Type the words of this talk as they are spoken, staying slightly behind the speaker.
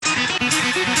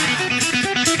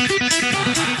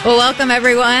Well, welcome,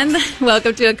 everyone.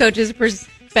 Welcome to A Coach's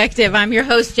Perspective. I'm your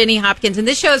host, Jenny Hopkins, and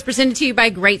this show is presented to you by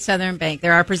Great Southern Bank.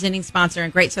 They're our presenting sponsor,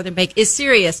 and Great Southern Bank is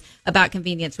serious about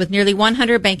convenience. With nearly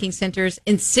 100 banking centers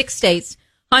in 6 states,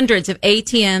 hundreds of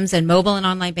ATMs, and mobile and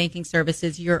online banking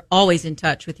services, you're always in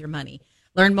touch with your money.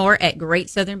 Learn more at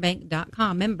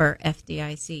greatsouthernbank.com, member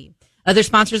FDIC. Other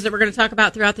sponsors that we're going to talk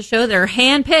about throughout the show, they're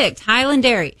handpicked: Highland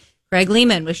Dairy, Craig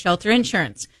Lehman with Shelter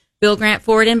Insurance, Bill Grant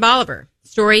Ford in Bolivar,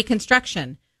 Story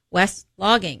Construction, West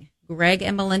Logging, Greg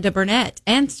and Melinda Burnett,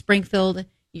 and Springfield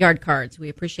Yard Cards. We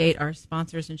appreciate our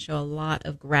sponsors and show a lot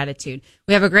of gratitude.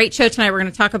 We have a great show tonight. We're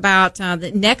going to talk about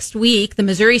the next week. The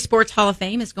Missouri Sports Hall of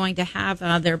Fame is going to have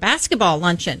their basketball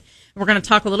luncheon. We're going to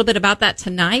talk a little bit about that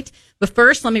tonight. But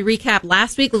first, let me recap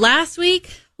last week.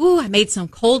 I made some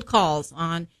cold calls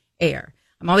on air.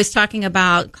 I'm always talking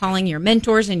about calling your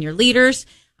mentors and your leaders.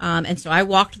 And so I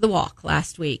walked the walk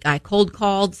last week. I cold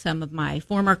called some of my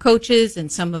former coaches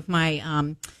and some of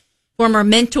my former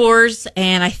mentors,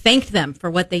 and I thanked them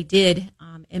for what they did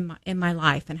in my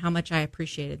life and how much I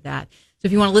appreciated that. So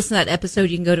if you want to listen to that episode,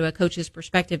 you can go to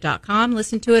acoachesperspective.com,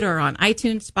 listen to it, or on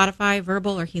iTunes, Spotify,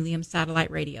 Verbal, or Helium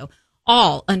Satellite Radio,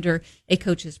 all under A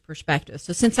Coach's Perspective.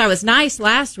 So since I was nice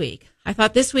last week, I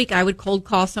thought this week I would cold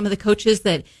call some of the coaches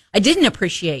that I didn't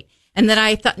appreciate. And then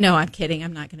I thought, no, I'm kidding.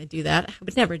 I'm not going to do that. I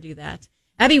would never do that.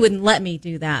 Abby wouldn't let me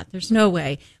do that. There's no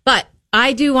way. But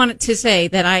I do want to say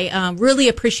that I really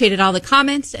appreciated all the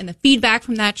comments and the feedback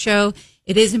from that show.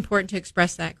 It is important to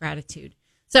express that gratitude.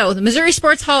 So the Missouri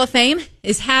Sports Hall of Fame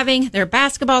is having their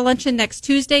basketball luncheon next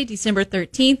Tuesday, December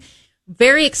 13th.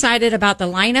 Very excited about the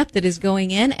lineup that is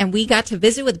going in. And we got to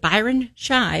visit with Byron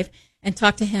Shive and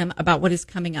talk to him about what is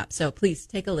coming up. So please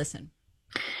take a listen.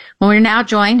 Well, we're now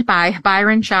joined by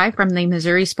Byron Shive from the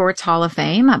Missouri Sports Hall of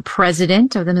Fame,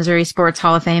 president of the Missouri Sports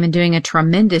Hall of Fame, and doing a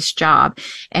tremendous job.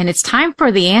 And it's time for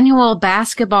the annual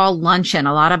basketball luncheon.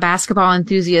 A lot of basketball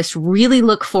enthusiasts really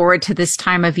look forward to this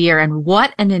time of year, and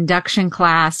what an induction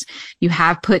class you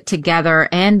have put together,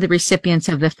 and the recipients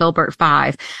of the Filbert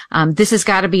Five. This has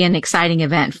got to be an exciting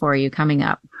event for you coming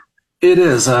up. It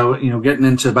is, getting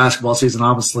into basketball season.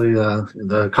 Obviously,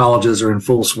 the colleges are in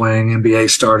full swing. NBA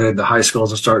started. The high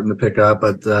schools are starting to pick up,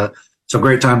 but it's a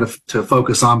great time to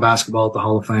focus on basketball at the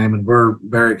Hall of Fame. And we're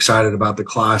very excited about the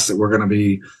class that we're going to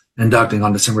be inducting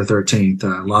on December 13th.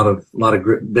 A lot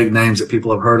of big names that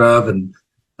people have heard of. And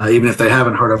even if they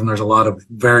haven't heard of them, there's a lot of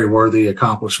very worthy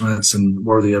accomplishments and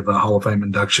worthy of a Hall of Fame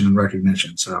induction and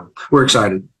recognition. So we're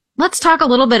excited. Let's talk a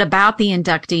little bit about the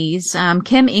inductees.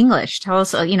 Kim English, tell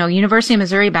us, University of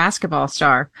Missouri basketball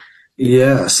star.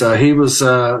 Yes, he was,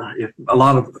 a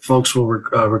lot of folks will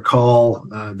recall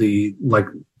the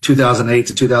 2008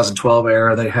 to 2012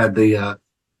 era. They had the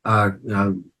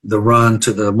run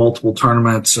to the multiple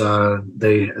tournaments.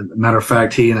 Matter of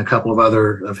fact, he and a couple of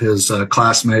other of his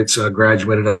classmates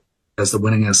graduated as the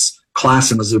winningest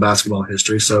class in Mizzou basketball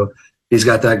history. So he's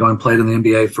got that going, played in the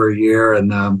NBA for a year,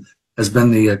 and has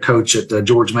been the coach at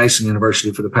George Mason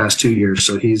University for the past 2 years.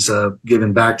 So he's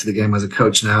given back to the game as a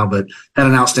coach now, but had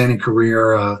an outstanding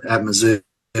career at Mizzou,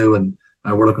 and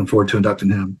we're looking forward to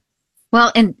inducting him.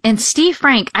 Well, and Steve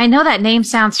Frank, I know that name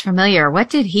sounds familiar. What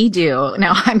did he do?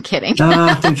 No, I'm kidding.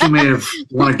 I think he may have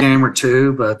won a game or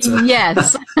two, but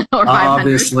yes, or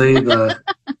obviously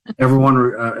everyone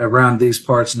around these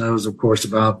parts knows, of course,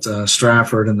 about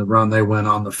Stratford and the run they went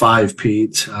on, the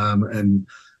 5-peat, and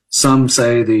some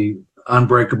say the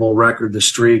unbreakable record, the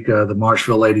streak, the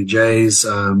Marshville Lady Jays,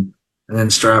 and then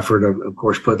Stratford, of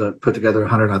course, put together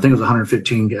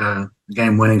 115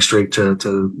 game winning streak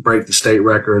to break the state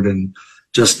record, and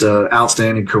just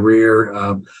outstanding career.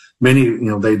 Many,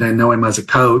 they know him as a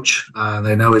coach.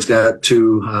 They know he's got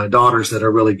 2 daughters that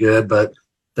are really good, but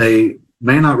they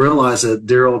may not realize that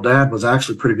dear old dad was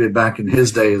actually pretty good back in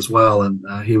his day as well,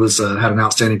 and he was had an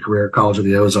outstanding career at College of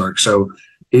the Ozarks. So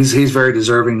he's very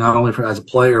deserving, not only as a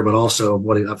player, but also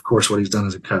what he's done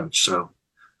as a coach. So.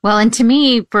 Well, and to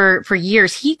me, for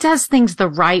years, he does things the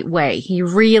right way. He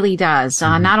really does.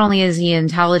 Not only is he an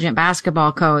intelligent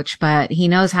basketball coach, but he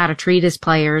knows how to treat his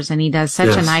players, and he does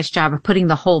such a nice job of putting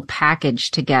the whole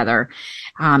package together.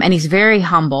 And he's very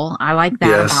humble. I like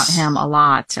that about him a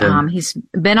lot. He's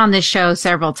been on this show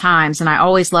several times, and I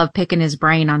always love picking his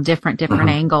brain on different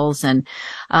angles. And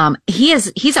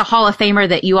he's a Hall of Famer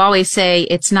that you always say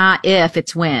it's not if,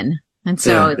 it's when. And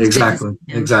so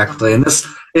exactly. And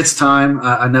it's time.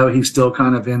 I know he's still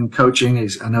kind of in coaching.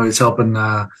 I know he's helping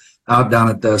out down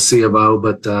at the C of O,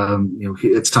 but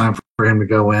it's time for him to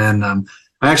go in.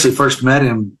 I actually first met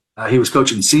him. He was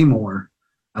coaching Seymour.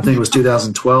 I think it was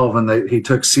 2012, and he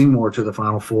took Seymour to the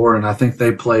Final Four, and I think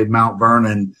they played Mount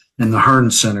Vernon in the Hearn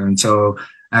Center. And so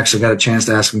actually got a chance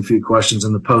to ask him a few questions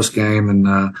in the post game. And,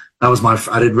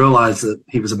 I didn't realize that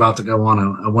he was about to go on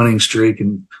a winning streak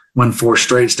and win 4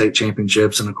 straight state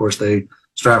championships. And of course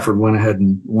Stratford went ahead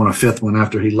and won a 5th one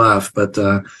after he left, but,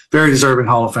 very deserving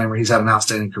Hall of Famer. He's had an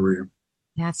outstanding career.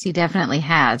 Yes, he definitely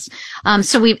has.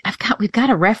 So we've got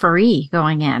a referee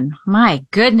going in. My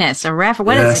goodness, a ref.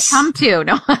 What does it come to?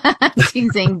 No,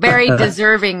 teasing. Very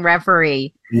deserving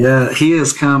referee. Yeah, he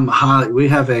has come high. We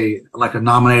have a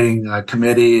nominating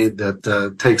committee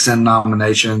that takes in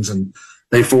nominations, and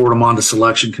they forward them on to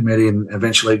selection committee, and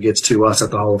eventually it gets to us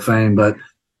at the Hall of Fame. But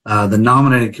the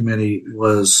nominating committee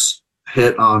was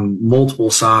hit on multiple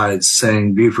sides,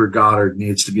 saying Buford Goddard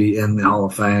needs to be in the Hall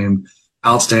of Fame.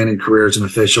 Outstanding career as an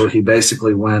official. He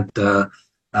basically went, played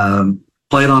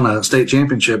on a state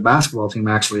championship basketball team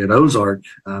actually at Ozark,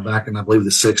 back in, I believe, the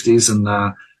 60s,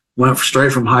 and, went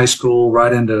straight from high school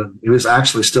right into, he was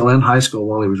actually still in high school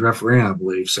while he was refereeing, I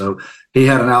believe. So he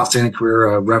had an outstanding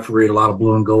career, refereed a lot of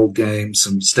blue and gold games,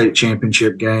 some state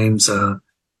championship games.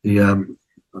 The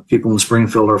people in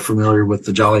Springfield are familiar with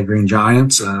the Jolly Green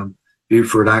Giants.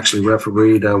 Buford actually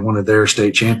refereed one of their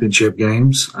state championship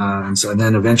games, and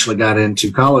then eventually got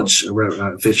into college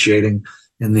officiating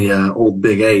in the old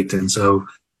Big 8. And so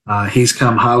he's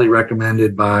come highly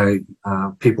recommended by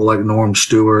people like Norm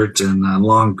Stewart and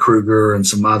Lon Kruger and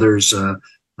some others,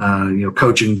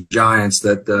 coaching giants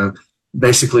that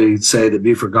basically say that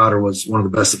Buford Goddard was one of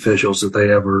the best officials that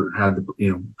they ever had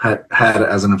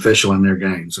as an official in their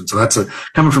games. And so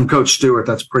coming from Coach Stewart,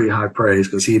 that's pretty high praise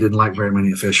because he didn't like very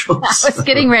many officials. I was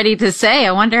getting ready to say,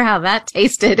 I wonder how that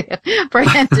tasted for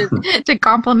him to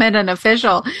compliment an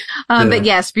official. But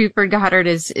yes, Buford Goddard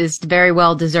is very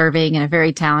well deserving and a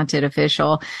very talented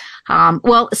official.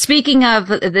 Well, speaking of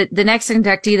the next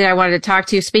inductee that I wanted to talk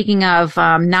to, speaking of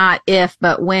not if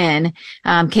but when,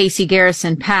 Casey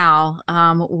Garrison Powell,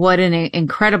 what an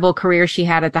incredible career she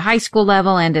had at the high school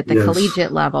level and at the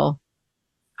collegiate level.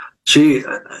 She,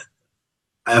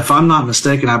 if I'm not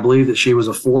mistaken, I believe that she was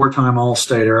a 4-time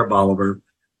All-Stater at Bolivar,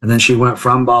 and then she went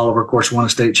from Bolivar, of course, won a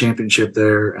state championship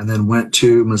there, and then went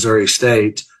to Missouri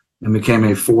State and became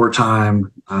a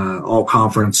 4-time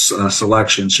all-conference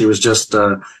selection. She was just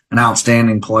an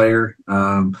outstanding player.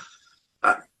 I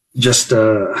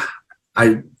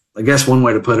guess one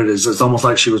way to put it is it's almost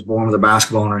like she was born with a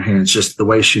basketball in her hands. Just the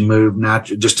way she moved,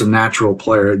 just a natural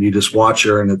player. You just watch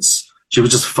her, and she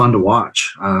was just fun to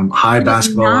watch. High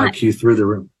basketball IQ through the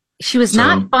room. She was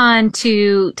not fun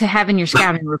to have in your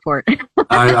scouting report.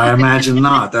 I imagine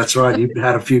not. That's right. You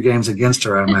had a few games against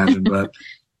her, I imagine, but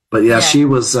yeah, she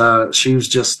was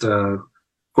just, of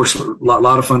course, a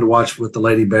lot of fun to watch with the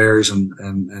Lady Bears.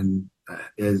 And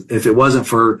if it wasn't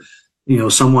for,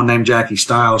 someone named Jackie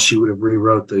Stiles, she would have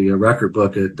rewrote the record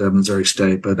book at Missouri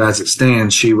State. But as it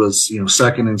stands, she was,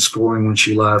 second in scoring when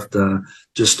she left.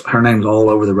 Just her name's all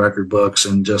over the record books,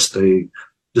 and just a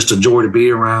joy to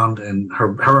be around. And her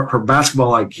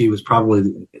basketball IQ was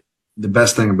probably the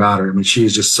best thing about her. I mean,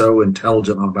 she's just so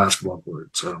intelligent on a basketball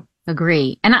court. So.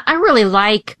 Agree. And I really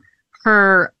like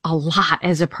her a lot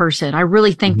as a person. I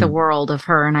really think the world of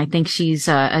her, and I think she's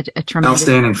a tremendous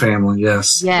outstanding family.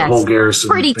 Yes. Yes. The whole Garrison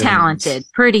pretty family.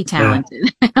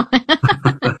 talented.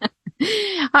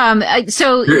 Yeah.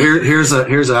 So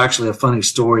here's actually a funny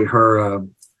story. Her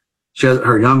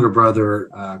younger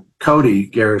brother, Cody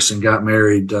Garrison, got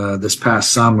married this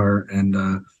past summer,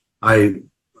 and I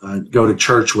go to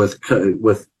church with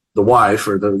the wife,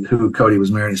 or who Cody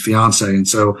was marrying, his fiance. And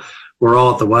so we're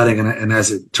all at the wedding. And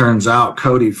as it turns out,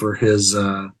 Cody, for his,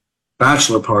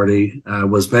 bachelor party,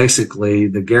 was basically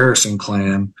the Garrison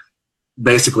clan,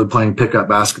 basically playing pickup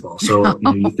basketball. So,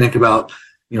 you think about,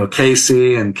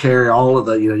 Casey and Carrie, all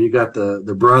of you got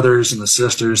the brothers and the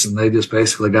sisters, and they just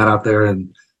basically got out there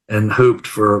and hooped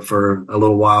for a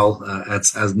little while,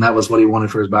 and that was what he wanted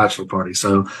for his bachelor party.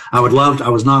 So I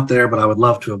was not there, but I would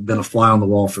love to have been a fly on the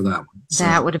wall for that one. So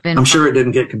that would have been I'm sure it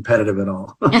didn't get competitive at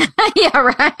all. Yeah,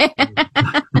 right.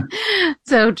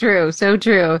 So true.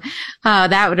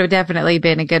 That would have definitely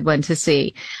been a good one to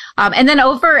see. And then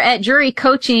over at jury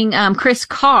coaching, Chris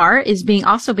Carr is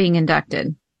also being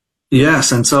inducted.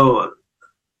 Yes. And so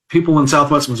people in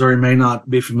Southwest Missouri may not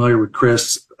be familiar with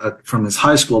Chris from his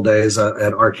high school days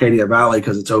at Arcadia Valley,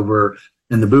 because it's over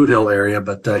in the Boot Hill area.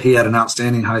 But he had an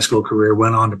outstanding high school career,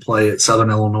 went on to play at Southern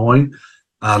Illinois,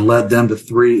 led them to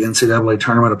 3 NCAA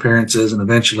tournament appearances, and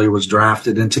eventually was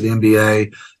drafted into the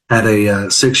NBA. Had a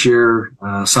 6-year,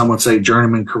 some would say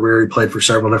journeyman career. He played for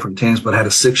several different teams, but had a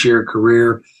 6-year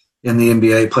career in the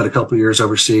NBA, played a couple of years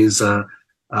overseas.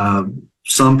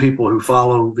 some people who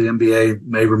follow the NBA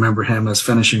may remember him as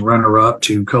finishing runner-up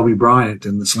to Kobe Bryant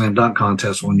in the slam dunk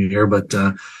contest one year. But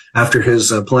after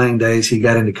his playing days, he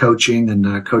got into coaching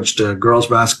and coached girls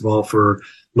basketball for a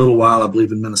little while, I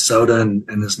believe, in Minnesota,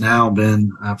 and has now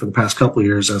been for the past couple of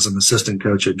years as an assistant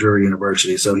coach at Drury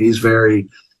University. So he's very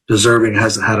deserving,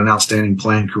 has had an outstanding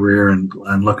playing career,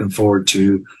 and looking forward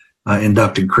to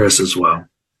inducting Chris as well.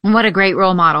 And what a great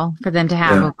role model for them to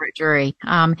have over at Drury.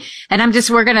 And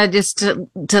we're going to just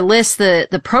to list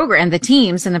the program, the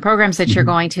teams and the programs that you're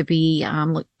going to be,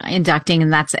 inducting.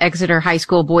 And that's Exeter High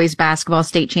School Boys Basketball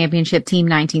State Championship Team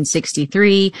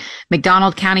 1963,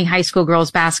 McDonald County High School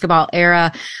Girls Basketball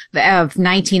era of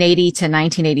 1980 to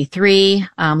 1983,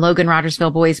 Logan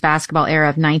Rogersville Boys Basketball era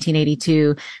of 1982,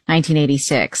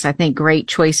 1986. I think great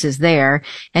choices there.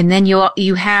 And then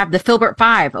you have the Filbert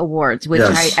 5 Awards, which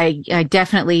I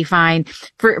definitely find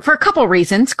for a couple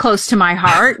reasons close to my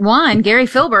heart. One, Gary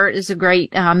Filbert is a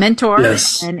great mentor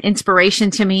and inspiration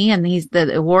to me, and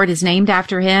the award is named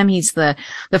after him. He's the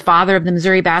father of the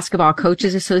Missouri Basketball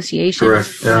Coaches Association. Correct.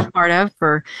 Yeah. Part of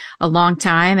for a long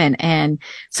time, and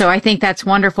so I think that's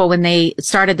wonderful when they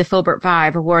started the Filbert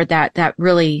 5 award. That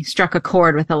really struck a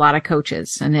chord with a lot of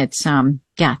coaches, and it's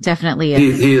definitely.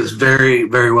 He is very,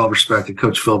 very well respected.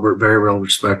 Coach Filbert, very well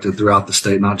respected throughout the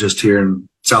state, not just here in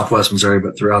Southwest Missouri,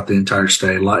 but throughout the entire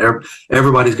state.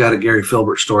 Everybody's got a Gary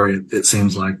Filbert story. It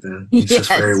seems like that. He's just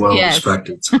very well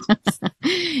respected. So.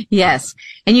 Yes.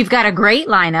 And you've got a great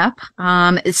lineup.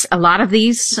 It's a lot of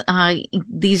these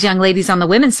young ladies on the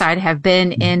women's side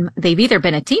they've either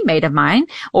been a teammate of mine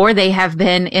or they have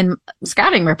been in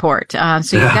scouting report.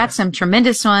 So you've got some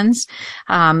tremendous ones.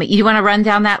 You want to run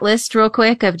down that list real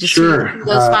quick of just who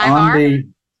those 5 are?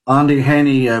 Andi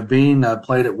Haney Bean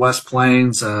played at West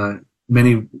Plains.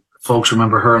 Many folks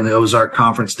remember her in the Ozark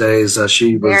Conference days.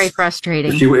 She was very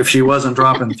frustrating. If she wasn't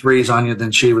dropping threes on you,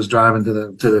 then she was driving to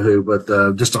the hoop.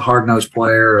 But just a hard-nosed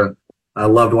player. I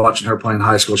loved watching her play in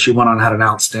high school. She went on and had an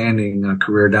outstanding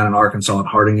career down in Arkansas at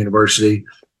Harding University.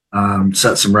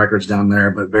 Set some records down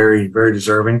there, but very, very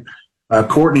deserving.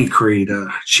 Courtney Creed.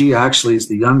 She actually is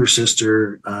the younger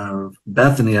sister of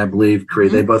Bethany, I believe,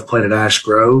 Creed. Mm-hmm. They both played at Ash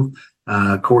Grove.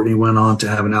 Courtney went on to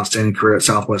have an outstanding career at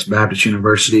Southwest Baptist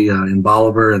University in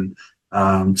Bolivar,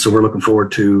 and so we're looking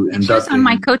forward to inducting. She was on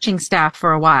my coaching staff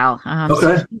for a while.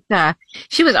 Okay. So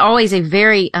she was always a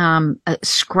very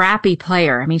scrappy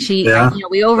player. I mean, we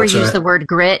overuse the word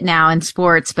grit now in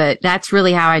sports, but that's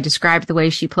really how I described the way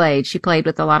she played. She played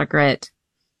with a lot of grit.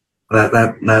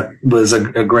 That was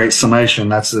a great summation.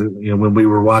 That's when we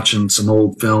were watching some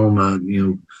old film,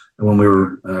 when we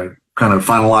were kind of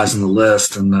finalizing the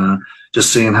list and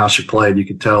just seeing how she played, you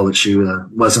could tell that she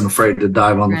wasn't afraid to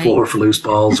dive on the floor for loose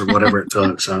balls or whatever it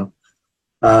took. So,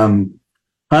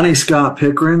 Honey Scott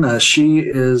Pickren, she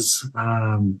is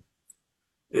a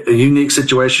unique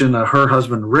situation. Her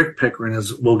husband Rick Pickren,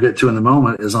 as we'll get to in a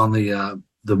moment, is on the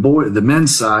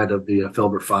men's side of the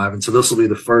Filbert 5, and so this will be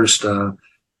the first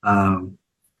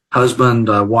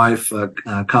husband-wife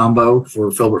combo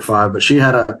for Filbert 5. But she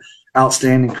had an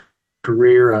outstanding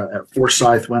career at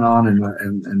Forsyth, went on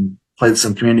and played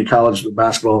some community college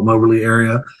basketball at Moberly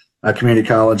area community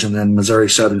college, and then Missouri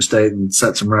Southern State, and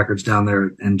set some records down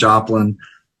there in Joplin.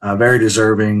 Very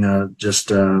deserving, a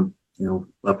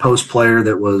post player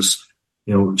that was,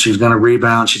 she's going to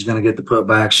rebound, she's going to get the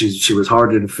putback. She was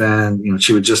hard to defend.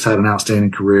 She would just had an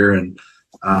outstanding career, and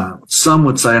some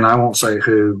would say, and I won't say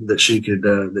who, that she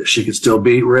could still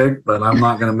beat Rick, but I'm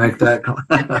not going to make that.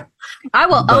 I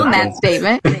will own that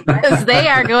statement because they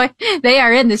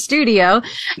are in the studio,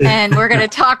 and we're going to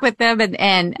talk with them,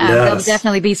 and there'll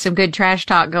definitely be some good trash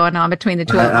talk going on between the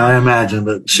two of them. I imagine,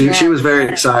 but she was very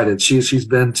excited. She's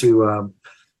been to,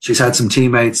 she's had some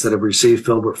teammates that have received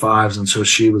Filbert 5s, and so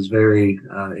she was very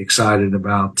excited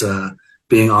about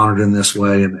being honored in this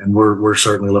way, and we're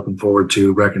certainly looking forward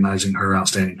to recognizing her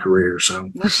outstanding career.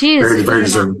 So she is very, very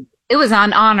deserving. It was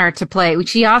an honor to play.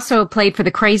 She also played for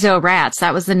the Crazo Rats.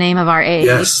 That was the name of our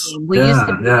AAU team. We used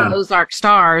to be the Ozark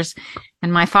Stars,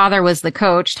 and my father was the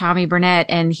coach, Tommy Burnett,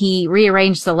 and he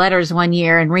rearranged the letters one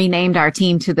year and renamed our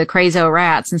team to the Crazo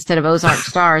Rats instead of Ozark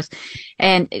Stars.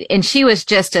 And she was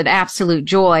just an absolute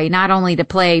joy, not only to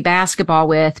play basketball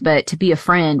with, but to be a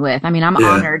friend with. I mean, I'm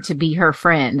honored to be her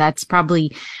friend. That's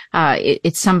probably,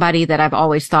 it's somebody that I've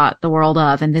always thought the world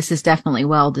of, and this is definitely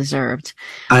well deserved.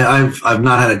 I've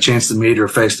not had a chance to meet her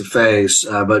face to face,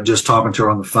 but just talking to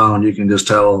her on the phone, you can just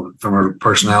tell from her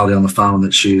personality on the phone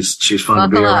that she's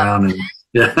fun to be around,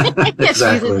 Yeah,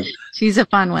 exactly. She's a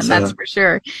fun one, that's for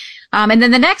sure. And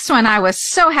then the next one, I was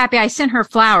so happy. I sent her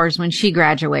flowers when she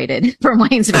graduated from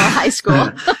Waynesville High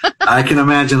School. I can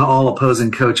imagine all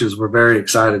opposing coaches were very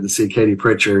excited to see Katie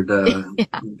Pritchard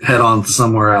head on to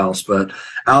somewhere else. But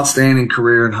outstanding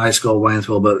career in high school at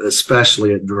Waynesville, but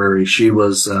especially at Drury. She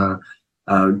was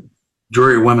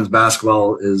Drury women's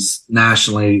basketball is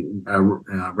nationally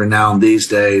renowned these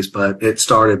days, but it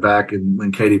started back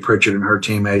when Katie Pritchard and her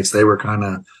teammates, they were kind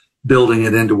of building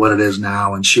it into what it is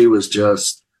now. And she was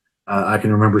just, I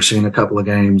can remember seeing a couple of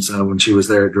games when she was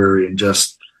there at Drury, and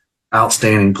just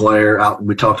outstanding player.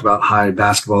 We talked about high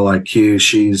basketball IQ.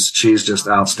 She's just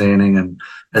outstanding, and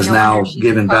has now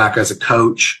given back as a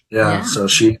coach. Yeah. So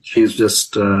she's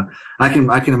just, I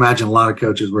can imagine a lot of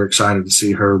coaches were excited to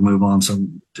see her move on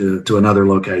to another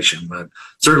location, but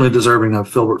certainly deserving of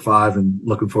Filbert 5, and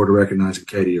looking forward to recognizing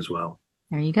Katie as well.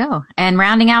 There you go. And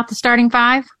rounding out the starting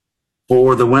 5?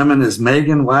 For the women is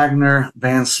Megan Wagner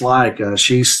Van Slyke.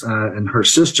 She's, and her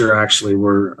sister actually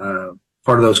were,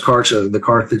 part of those the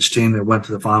Carthage team that went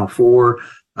to the Final Four.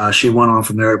 She went on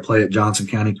from there to play at Johnson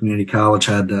County Community College,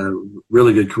 had a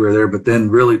really good career there, but then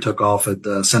really took off at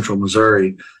Central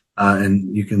Missouri.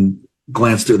 And you can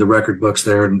glance through the record books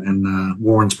there in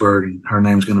Warrensburg, and her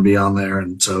name's going to be on there.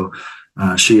 And so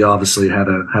she obviously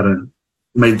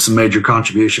made some major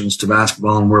contributions to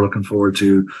basketball, and we're looking forward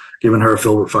to giving her a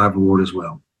Filbert 5 award as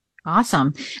well.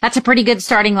 Awesome. That's a pretty good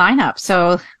starting lineup.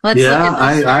 So let's look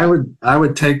at this. I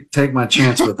would take my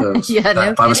chance with those.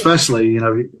 No especially,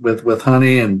 with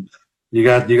Honey, and you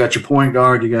got your point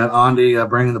guard, you got Andy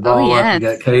bringing the ball up, you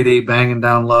got Katie banging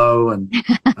down low, and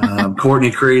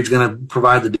Courtney Creed's going to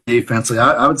provide the defense.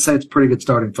 I would say it's a pretty good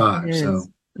starting 5. So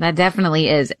that definitely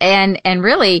is. And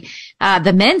really,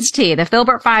 the men's team, the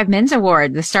Filbert 5 Men's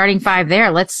Award, the starting 5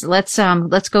 there. Let's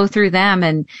go through them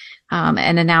and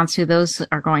announce who those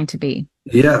are going to be.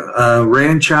 Yeah,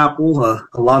 Rand Chappell.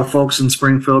 A lot of folks in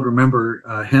Springfield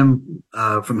remember him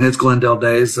from his Glendale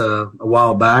days a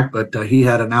while back, but he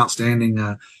had an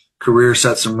outstanding career,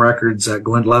 set some records at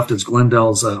left as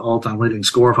Glendale's all-time leading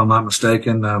scorer, if I'm not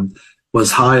mistaken.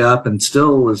 Was high up, and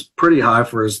still was pretty high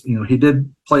for his, he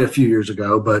did play a few years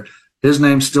ago, but his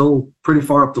name's still pretty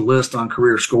far up the list on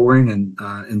career scoring and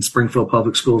in Springfield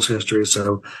Public Schools history.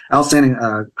 So outstanding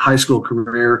high school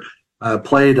career.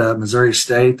 Played Missouri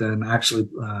State, and actually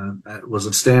was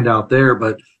a standout there,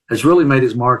 but has really made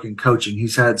his mark in coaching.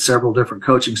 He's had several different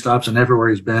coaching stops, and everywhere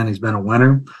he's been a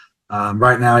winner.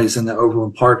 Right now he's in the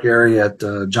Overland Park area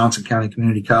at Johnson County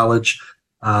Community College.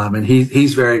 And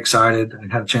he's very excited.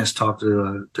 I had a chance to talk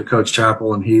to Coach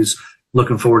Chappell, and he's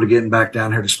looking forward to getting back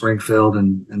down here to Springfield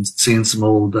and seeing some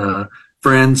old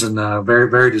friends, and very,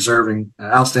 very deserving,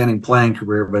 outstanding playing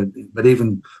career, but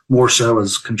even more so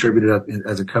has contributed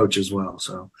as a coach as well.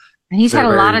 So, and he's had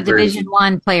a lot of Division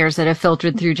I players that have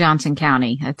filtered through Johnson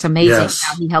County. It's amazing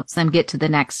how he helps them get to the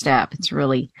next step. It's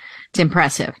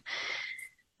impressive.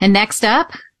 And next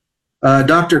up,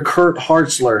 Dr. Kurt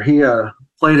Hartzler. He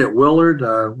played at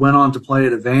Willard, went on to play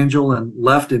at Evangel, and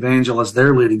left Evangel as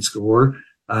their leading scorer.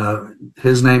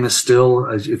 His name is still,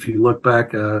 if you look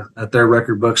back at their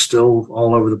record book, still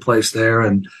all over the place there.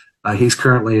 And he's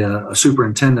currently a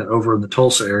superintendent over in the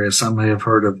Tulsa area. Some may have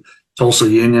heard of Tulsa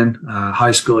Union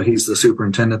High School. He's the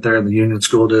superintendent there in the Union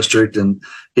School District. And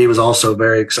he was also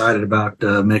very excited about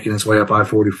making his way up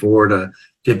I-44 to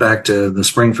get back to the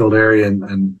Springfield area.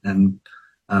 And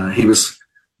he was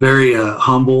very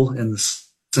humble in the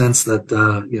sense that,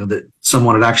 that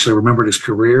someone had actually remembered his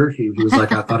career. He was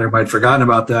like, I thought everybody had forgotten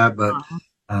about that.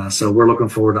 But, so we're looking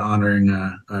forward to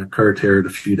honoring, Kurt here in a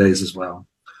few days as well.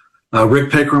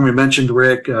 Rick Pickren, we mentioned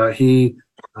Rick. He,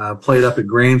 played up at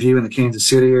Grandview in the Kansas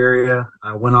City area.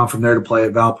 Went on from there to play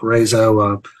at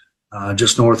Valparaiso,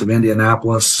 just north of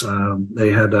Indianapolis.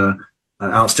 They had an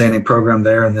outstanding program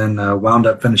there, and then, wound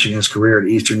up finishing his career at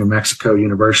Eastern New Mexico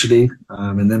University,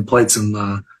 and then played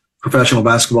some, professional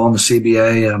basketball in the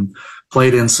CBA,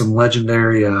 played in some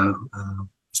legendary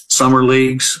summer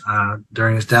leagues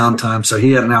during his downtime. So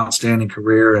he had an outstanding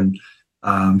career, and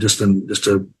just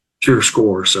a pure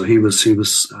scorer. So he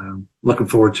was looking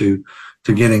forward to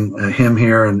getting him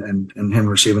here and him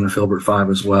receiving a Filbert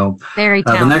 5 as well. Very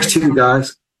talented.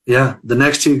 The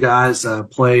next two guys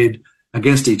played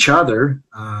against each other.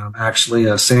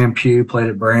 Actually, Sam Pugh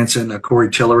played at Branson. Corey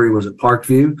Tillery was at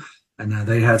Parkview. And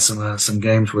they had some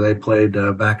games where they played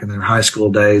back in their high school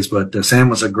days. But Sam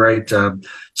was a great.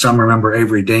 Some remember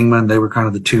Avery Dingman. They were kind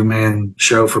of the two-man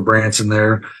show for Branson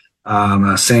there.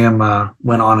 Sam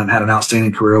went on and had an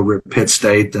outstanding career over at Pitt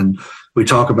State. And we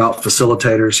talk about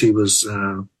facilitators. He was,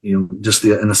 just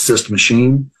an assist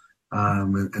machine.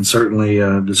 and certainly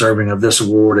deserving of this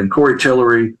award. And Corey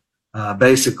Tillery,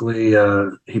 basically,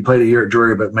 he played a year at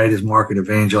Drury, but made his mark at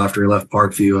Evangel after he left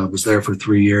Parkview. I was there for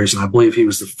 3 years, and I believe he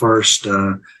was the first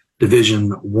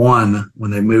Division I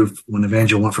when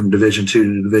Evangel went from Division II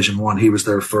to Division I. He was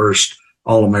their first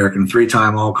All-American,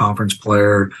 3-time All-Conference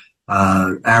player,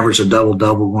 averaged a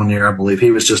double-double 1 year, I believe.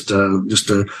 He was just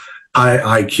a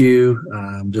high IQ,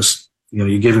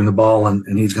 you give him the ball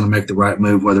and he's going to make the right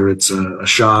move, whether it's a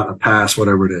shot, a pass,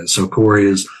 whatever it is. So Corey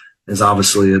is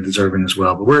obviously deserving as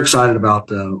well. But we're excited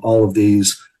about all of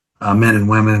these men and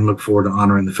women and look forward to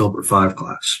honoring the Filbert 5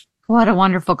 class. What a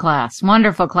wonderful class.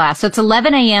 Wonderful class. So it's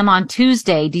 11 a.m. on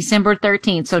Tuesday, December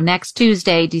 13th. So next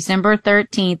Tuesday, December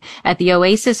 13th at the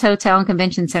Oasis Hotel and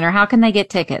Convention Center. How can they get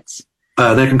tickets?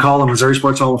 They can call the Missouri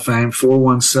Sports Hall of Fame,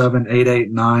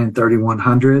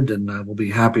 417-889-3100, and we'll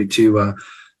be happy to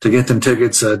get them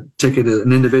tickets. An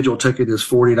individual ticket is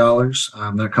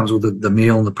 $40. That comes with the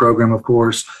meal and the program, of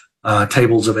course.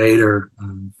 Tables of 8 are,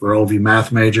 for all of you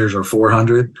math majors, are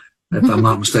 400. If I'm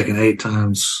not mistaken, 8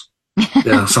 times,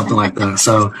 something like that.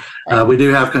 So we do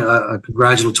have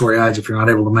congratulatory ads if you're not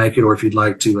able to make it, or if you'd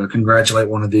like to congratulate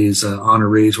one of these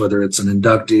honorees, whether it's an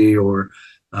inductee or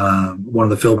one of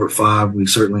the Filbert 5. We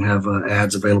certainly have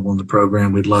ads available in the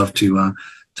program. We'd love to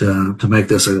make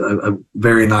this a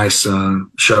very nice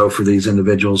show for these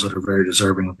individuals that are very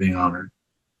deserving of being honored.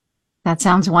 That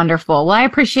sounds wonderful. Well, I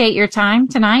appreciate your time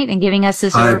tonight and giving us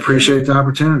this. I appreciate the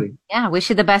opportunity. Yeah, wish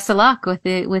you the best of luck with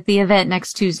the event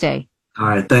next Tuesday. All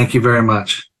right, thank you very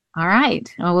much. All right,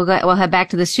 well, we'll head back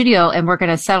to the studio and we're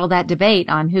going to settle that debate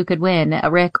on who could win,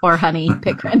 Rick or Honey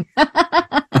Pickren.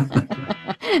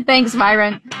 Thanks,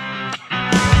 Byron.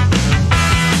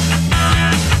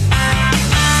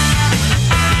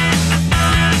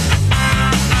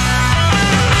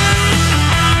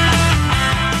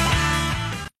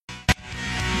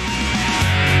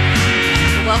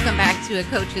 Welcome back to A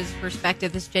Coach's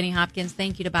Perspective. This is Jenny Hopkins.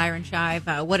 Thank you to Byron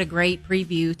Shive. What a great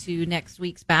preview to next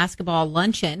week's basketball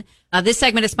luncheon. This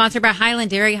segment is sponsored by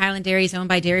Highland Dairy. Highland Dairy is owned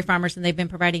by dairy farmers, and they've been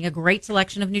providing a great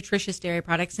selection of nutritious dairy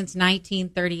products since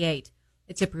 1938.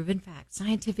 It's a proven fact.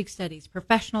 Scientific studies,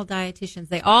 professional dietitians,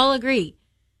 they all agree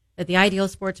that the ideal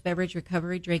sports beverage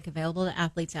recovery drink available to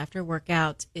athletes after a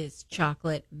workout is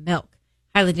chocolate milk.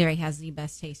 Highland Dairy has the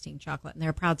best tasting chocolate, and they're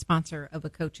a proud sponsor of A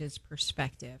Coach's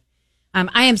Perspective.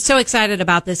 I am so excited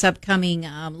about this upcoming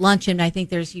luncheon. I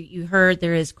think you heard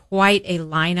there is quite a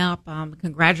lineup.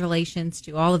 Congratulations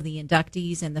to all of the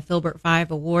inductees and the Filbert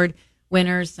 5 award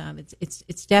winners.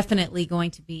 It's definitely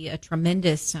going to be a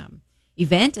tremendous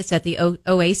event. It's at the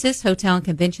Oasis Hotel and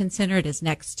Convention Center. It is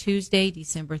next Tuesday,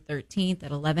 December 13th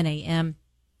at 11 a.m.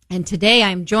 And today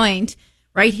I'm joined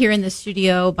right here in the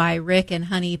studio by Rick and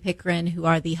Honey Pickren, who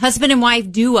are the husband and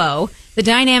wife duo, the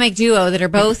dynamic duo that are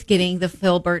both getting the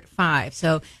Filbert 5.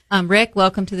 So, Rick,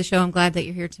 welcome to the show. I'm glad that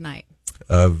you're here tonight.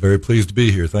 Very pleased to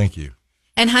be here. Thank you.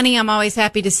 And Honey, I'm always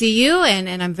happy to see you,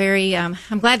 and I'm very I'm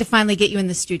glad to finally get you in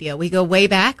the studio. We go way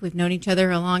back. We've known each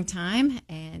other a long time,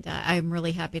 and I'm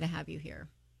really happy to have you here.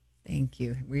 Thank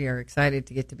you. We are excited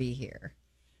to get to be here.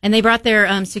 And they brought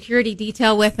their security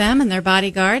detail with them and their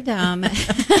bodyguard.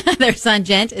 Their son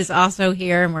Jent is also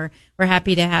here, and we're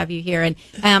happy to have you here. And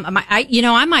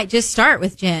I might just start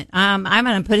with Jent. I'm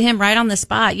going to put him right on the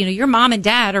spot. Your mom and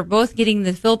dad are both getting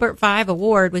the Filbert 5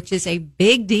 award, which is a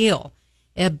big deal.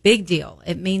 A big deal.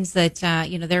 It means that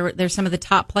they're some of the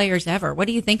top players ever. What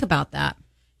do you think about that?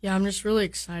 Yeah, I'm just really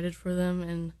excited for them,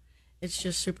 and it's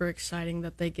just super exciting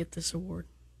that they get this award.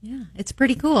 Yeah, it's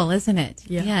pretty cool, isn't it?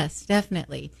 Yeah. Yes,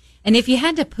 definitely. And if you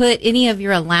had to put any of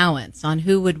your allowance on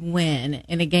who would win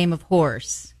in a game of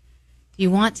horse, do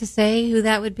you want to say who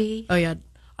that would be? Oh, yeah.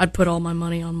 I'd put all my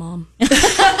money on Mom. There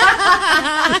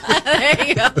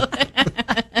you go.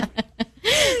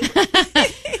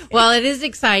 Well, it is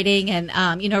exciting. And,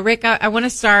 Rick, I want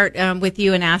to start with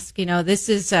you and ask, this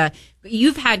is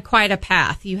you've had quite a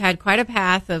path. You had quite a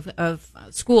path of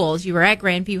schools. You were at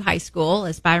Grandview High School,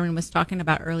 as Byron was talking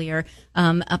about earlier.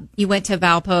 You went to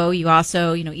Valpo. You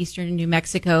also, Eastern New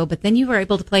Mexico. But then you were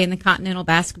able to play in the Continental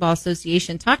Basketball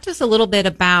Association. Talk to us a little bit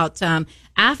about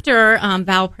after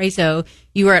Valparaiso,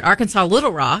 you were at Arkansas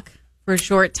Little Rock for a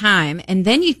short time, and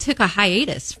then you took a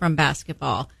hiatus from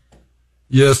basketball.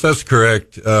 Yes, that's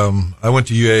correct. I went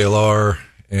to UALR,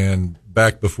 and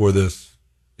back before this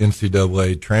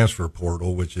NCAA transfer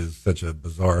portal, which is such a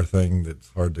bizarre thing that's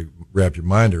hard to wrap your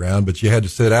mind around, but you had to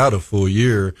sit out a full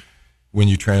year when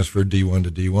you transferred D1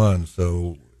 to D1.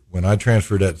 So when I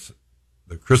transferred at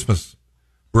the Christmas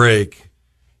break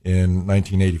in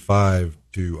 1985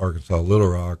 to Arkansas Little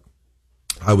Rock,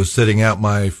 I was sitting out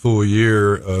my full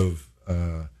year of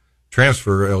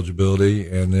transfer eligibility,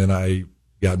 and then I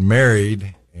got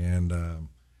married, and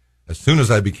as soon as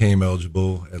I became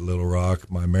eligible at Little Rock,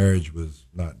 my marriage was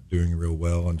not doing real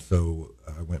well, and so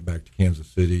I went back to Kansas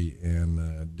City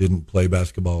and didn't play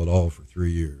basketball at all for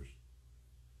 3 years.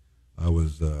 I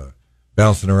was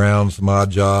bouncing around some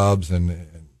odd jobs, and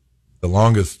the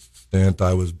longest stint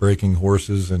I was breaking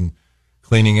horses and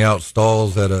cleaning out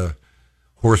stalls at a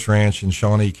horse ranch in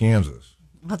Shawnee, Kansas.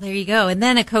 Well, there you go. And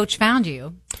then a coach found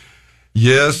you.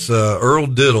 Yes, Earl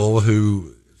Diddle,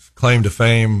 who claimed to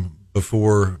fame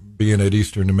before being at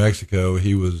Eastern New Mexico.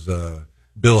 He was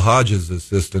Bill Hodges'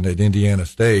 assistant at Indiana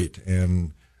State,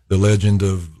 and the legend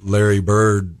of Larry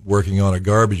Bird working on a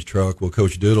garbage truck. Well,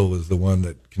 Coach Diddle was the one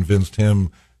that convinced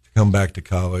him to come back to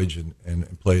college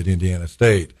and play at Indiana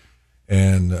State.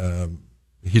 And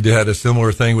he had a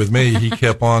similar thing with me. He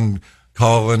kept on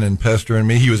calling and pestering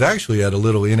me. He was actually at a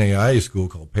little NAIA school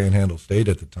called Panhandle State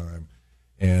at the time,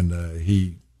 and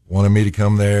he wanted me to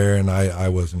come there, and I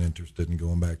wasn't interested in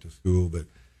going back to school. But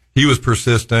he was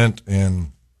persistent,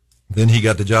 and then he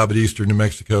got the job at Eastern New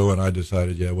Mexico, and I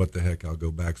decided, yeah, what the heck, I'll go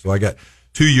back. So I got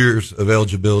 2 years of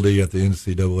eligibility at the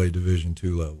NCAA Division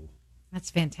II level. That's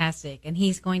fantastic. And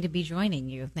he's going to be joining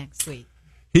you next week.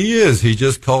 He is. He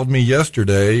just called me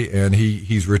yesterday, and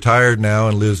he's retired now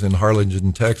and lives in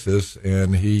Harlingen, Texas,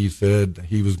 and he said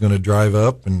he was going to drive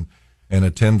up and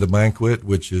attend the banquet,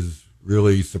 which is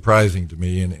really surprising to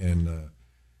me. And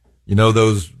you know,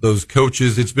 those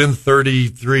coaches, it's been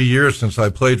 33 years since I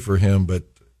played for him, but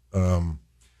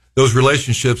those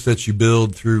relationships that you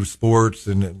build through sports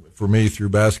and for me through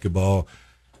basketball,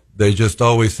 they just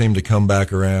always seem to come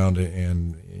back around,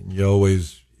 and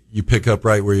you pick up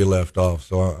right where you left off.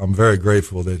 So I'm very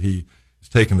grateful that he has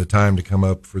taken the time to come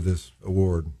up for this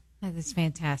award. That is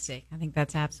fantastic. I think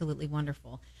that's absolutely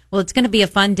wonderful. Well, it's going to be a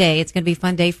fun day. It's going to be a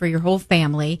fun day for your whole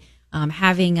family.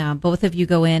 Having both of you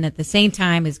go in at the same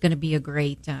time is going to be a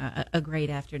great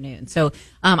afternoon. So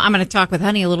I'm going to talk with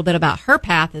Honey a little bit about her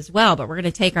path as well. But we're going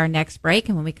to take our next break,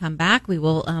 and when we come back, we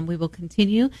will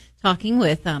continue talking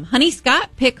with Honey Scott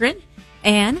Pickren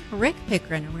and Rick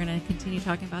Pickren, and we're going to continue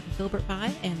talking about the Filbert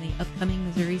Five and the upcoming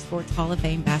Missouri Sports Hall of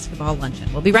Fame basketball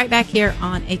luncheon. We'll be right back here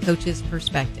on A Coach's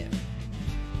Perspective.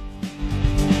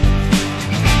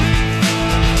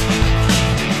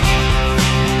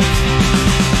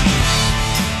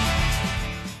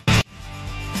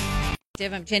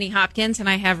 I'm Jenny Hopkins, and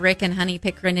I have Rick and Honey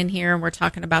Pickren in here, and we're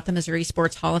talking about the Missouri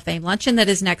Sports Hall of Fame luncheon that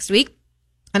is next week.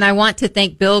 And I want to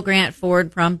thank Bill Grant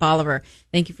Ford from Bolivar.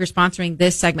 Thank you for sponsoring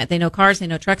this segment. They know cars, they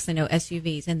know trucks, they know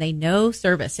SUVs, and they know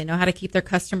service. They know how to keep their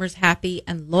customers happy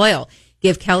and loyal.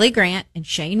 Give Kelly Grant and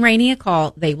Shane Rainey a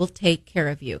call. They will take care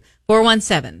of you.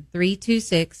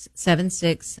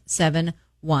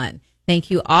 417-326-7671.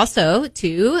 Thank you also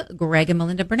to Greg and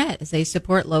Melinda Burnett as they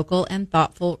support local and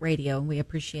thoughtful radio. And we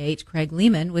appreciate Craig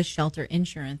Lehman with Shelter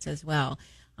Insurance as well.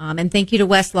 And thank you to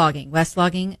West Logging,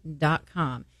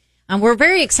 westlogging.com. We're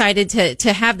very excited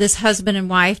to have this husband and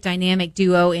wife dynamic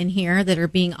duo in here that are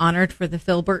being honored for the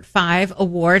Filbert Five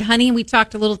Award. Honey, we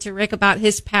talked a little to Rick about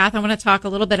his path. I want to talk a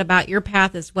little bit about your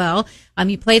path as well.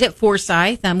 You played at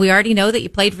Forsyth. We already know that you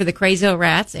played for the Crazo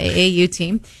Rats AAU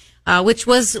team, which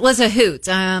was a hoot.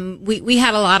 We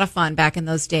had a lot of fun back in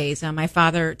those days. My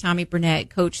father, Tommy Burnett,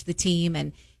 coached the team,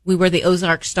 and we were the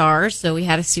Ozark Stars, so we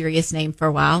had a serious name for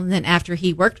a while. And then after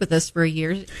he worked with us for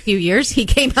a few years, he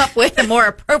came up with a more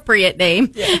appropriate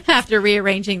name. Yeah. After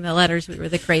rearranging the letters. We were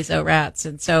the Crazo Rats.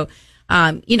 And so,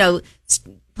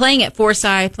 playing at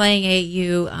Forsyth, playing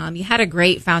AAU, you had a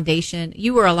great foundation.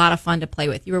 You were a lot of fun to play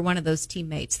with. You were one of those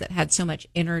teammates that had so much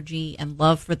energy and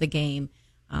love for the game.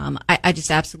 I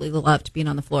just absolutely loved being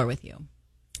on the floor with you.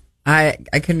 I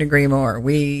couldn't agree more.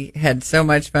 We had so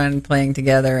much fun playing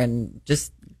together, and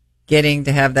just getting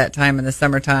to have that time in the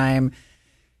summertime,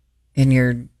 and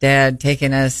your dad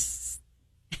taking us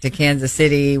to Kansas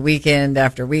City weekend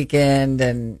after weekend.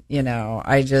 And,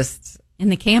 I just... In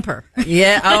the camper.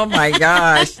 Yeah. Oh my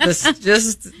gosh.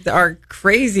 Just our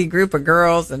crazy group of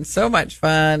girls, and so much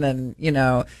fun. And,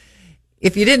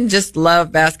 if you didn't just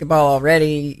love basketball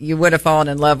already, you would have fallen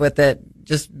in love with it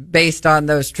just based on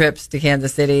those trips to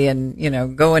Kansas City and,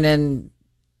 going in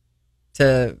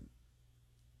to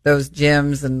those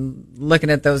gyms and looking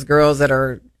at those girls that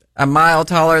are a mile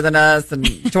taller than us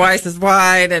and twice as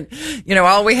wide. And,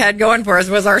 all we had going for us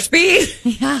was our speed.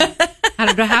 Yeah. I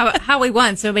don't know how we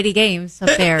won so many games up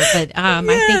there, but yeah.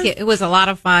 I think it was a lot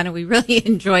of fun, and we really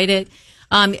enjoyed it.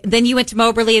 Then you went to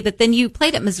Moberly, but then you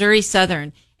played at Missouri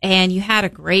Southern, and you had a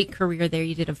great career there.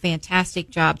 You did a fantastic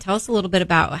job. Tell us a little bit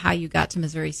about how you got to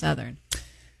Missouri Southern.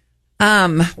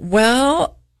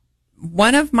 Well,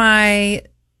 one of my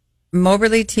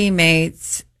Moberly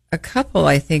teammates, a couple,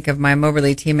 I think, of my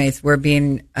Moberly teammates were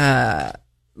being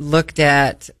looked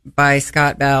at by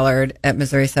Scott Ballard at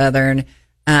Missouri Southern.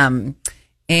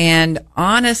 And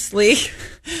honestly,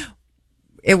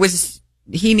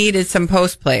 he needed some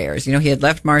post players. You know, he had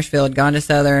left Marshfield, gone to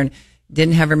Southern,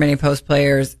 didn't have very many post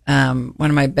players. One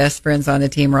of my best friends on the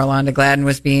team, Rolanda Gladden,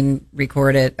 was being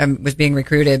recruited.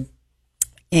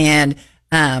 And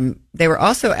they were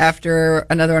also after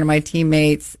another one of my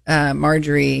teammates,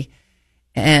 Marjorie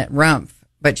Rumpf,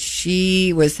 but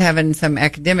she was having some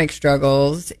academic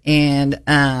struggles, and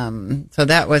so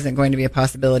that wasn't going to be a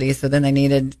possibility. So then they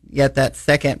needed yet that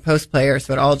second post player.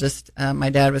 So it all just my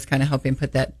dad was kind of helping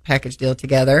put that package deal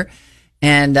together,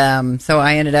 and so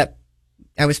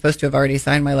I was supposed to have already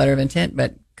signed my letter of intent,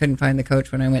 but couldn't find the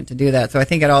coach when I went to do that. So I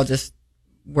think it all just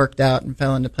worked out and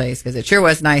fell into place, because it sure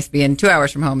was nice being 2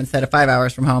 hours from home instead of 5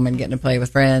 hours from home and getting to play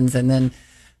with friends, and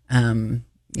then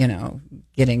you know,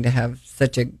 getting to have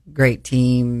such a great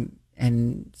team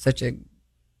and such a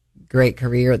great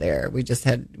career there. We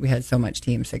had so much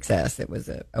team success. It was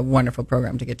a wonderful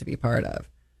program to get to be part of.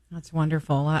 That's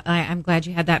wonderful. I'm glad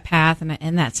you had that path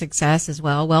and that success as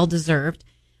well. Well deserved.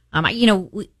 You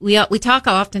know, we talk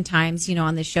oftentimes, you know,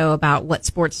 on this show about what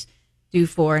sports do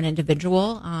for an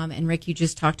individual. And Rick, you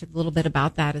just talked a little bit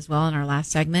about that as well in our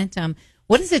last segment.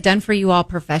 What has it done for you all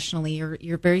professionally?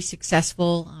 You're very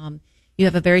successful. You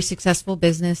have a very successful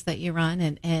business that you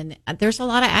run, and there's a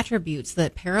lot of attributes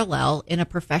that parallel in a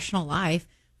professional life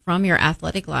from your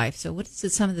athletic life. So what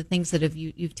is some of the things that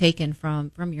you've taken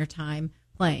from your time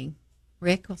playing?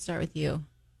 Rick, we'll start with you.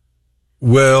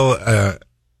 Well,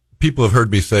 people have heard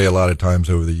me say a lot of times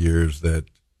over the years that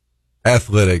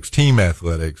team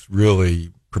athletics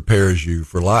really prepares you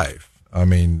for life. I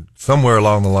mean, somewhere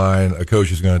along the line, a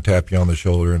coach is going to tap you on the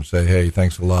shoulder and say, hey,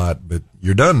 thanks a lot, but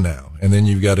you're done now. And then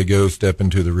you've got to go step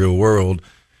into the real world.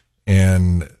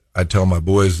 And I tell my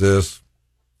boys this,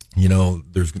 you know,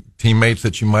 there's teammates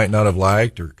that you might not have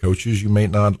liked or coaches you may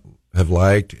not have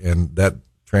liked, and that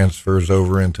transfers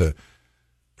over into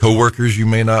coworkers you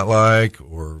may not like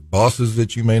or bosses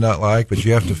that you may not like, but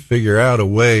you have to figure out a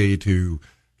way to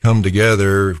come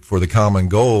together for the common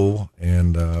goal,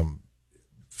 and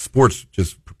sports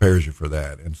just prepares you for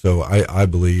that. And so I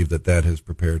believe that has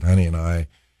prepared Honey and I,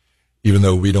 even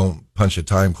though we don't punch a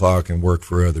time clock and work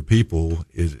for other people,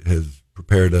 it has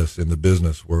prepared us in the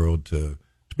business world to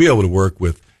be able to work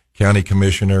with county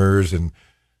commissioners and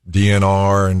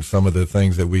DNR and some of the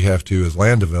things that we have to as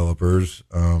land developers,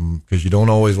 because you don't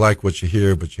always like what you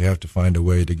hear, but you have to find a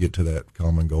way to get to that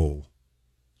common goal.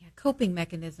 Coping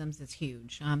mechanisms is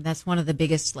huge. That's one of the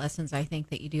biggest lessons I think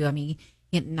that you do. I mean,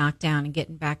 getting knocked down and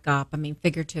getting back up. I mean,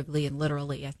 figuratively and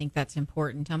literally, I think that's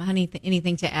important. Honey,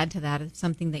 anything to add to that? Is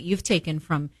something that you've taken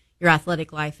from your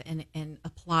athletic life and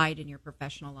applied in your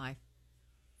professional life?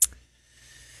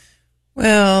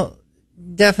 Well,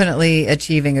 definitely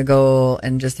achieving a goal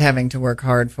and just having to work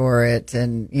hard for it.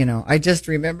 And, you know, I just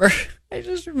remember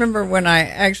when I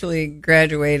actually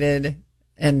graduated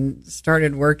and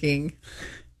started working.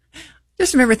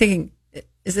 Just remember thinking,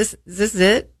 is this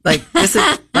it? Like, this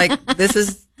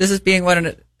is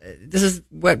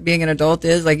what being an adult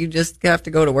is. Like, you just have to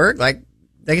go to work. Like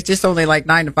it's just only like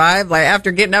 9 to 5. Like,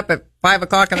 after getting up at 5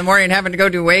 o'clock in the morning and having to go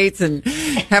do weights and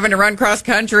having to run cross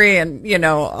country and, you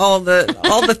know, all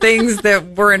the things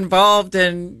that were involved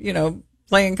in, you know,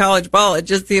 playing college ball, it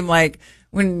just seemed like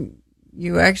when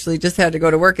you actually just had to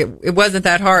go to work, it wasn't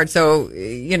that hard. So,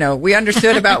 you know, we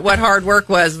understood about what hard work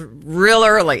was real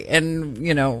early. And,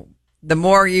 you know, the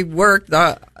more you worked,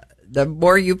 the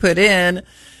more you put in,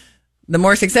 the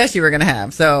more success you were going to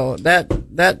have. So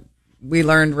that we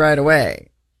learned right away.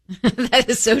 That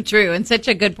is so true, and such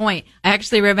a good point. I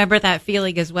actually remember that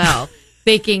feeling as well,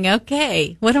 thinking,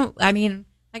 okay,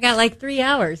 I got like 3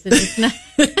 hours, and it's not,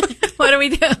 what do we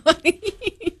do?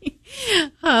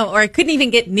 Or I couldn't even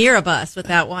get near a bus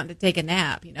without wanting to take a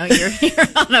nap. You know, you're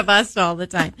on a bus all the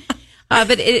time.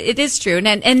 But it is true.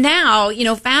 And now, you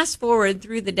know, fast forward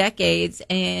through the decades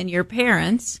and your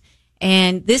parents,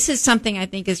 and this is something I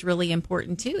think is really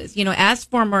important too, is, you know, as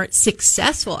former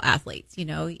successful athletes, you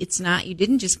know, it's not, you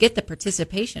didn't just get the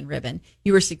participation ribbon,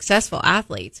 you were successful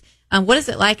athletes. What is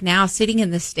it like now sitting in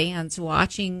the stands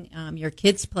watching your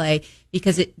kids play?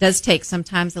 Because it does take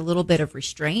sometimes a little bit of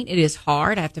restraint. It is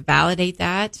hard. I have to validate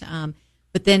that.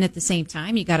 But then at the same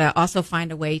time, you got to also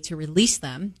find a way to release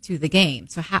them to the game.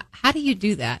 So how do you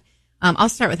do that? I'll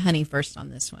start with Honey first on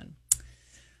this one.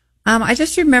 I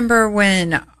just remember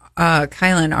when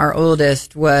Kylan, our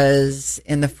oldest, was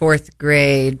in the 4th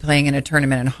grade playing in a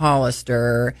tournament in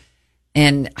Hollister.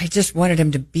 And I just wanted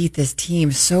him to beat this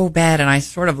team so bad, and I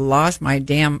sort of lost my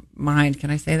damn mind. Can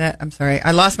I say that? I'm sorry.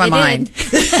 I lost my mind.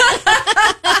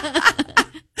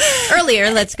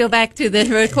 Earlier, let's go back to the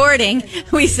recording.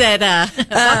 We said,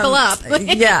 buckle up.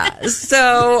 Yeah.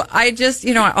 So I just,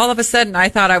 all of a sudden I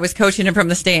thought I was coaching him from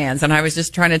the stands, and I was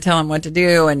just trying to tell him what to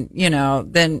do. And,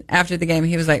 then after the game,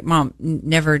 he was like, Mom,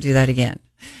 never do that again.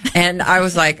 And I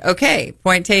was like, okay,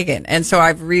 point taken. And so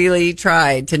I've really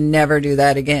tried to never do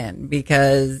that again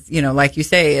because, like you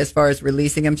say, as far as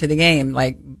releasing them to the game,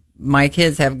 like my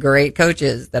kids have great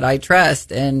coaches that I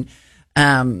trust, and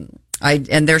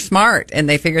they're smart and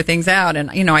they figure things out,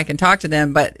 and, I can talk to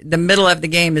them, but the middle of the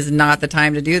game is not the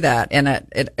time to do that. And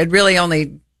it really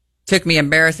only took me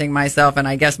embarrassing myself and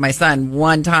I guess my son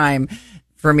one time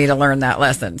for me to learn that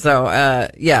lesson. So,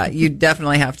 you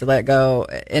definitely have to let go,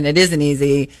 and it isn't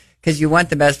easy because you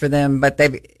want the best for them, but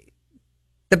the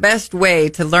best way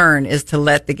to learn is to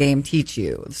let the game teach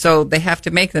you. So they have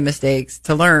to make the mistakes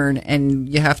to learn, and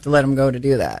you have to let them go to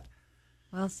do that.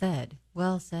 Well said.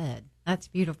 Well said. That's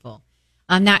beautiful.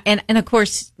 Now, and of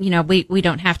course, we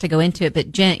don't have to go into it,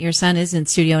 but Jent, your son is in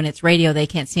studio and it's radio. They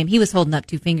can't see him. He was holding up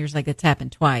 2 fingers like it's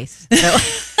happened twice. So.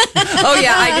 Oh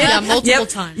yeah, I did. Yeah, multiple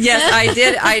times. Yes,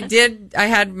 I did. I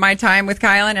had my time with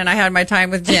Kylan and I had my time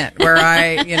with Jent where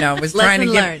I, was trying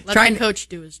to let the coach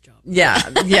do his job.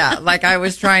 Yeah. Like I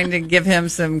was trying to give him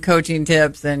some coaching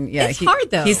tips, and it's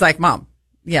hard though. He's like, Mom.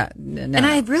 Yeah. No. And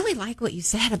I really like what you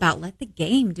said about let the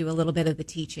game do a little bit of the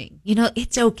teaching.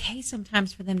 It's okay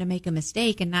sometimes for them to make a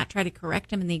mistake and not try to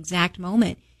correct them in the exact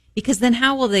moment, because then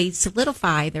how will they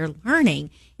solidify their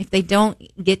learning if they don't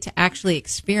get to actually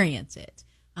experience it?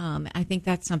 I think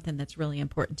that's something that's really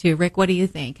important too. Rick, what do you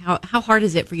think? How hard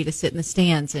is it for you to sit in the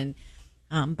stands and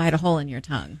bite a hole in your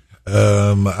tongue?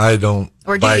 I don't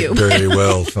bite very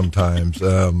well sometimes.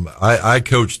 I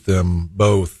coached them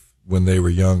both when they were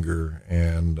younger,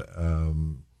 and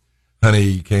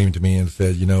Honey came to me and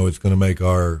said, it's going to make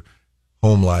our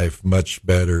home life much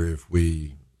better if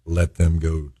we let them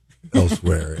go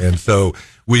elsewhere. And so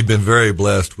we've been very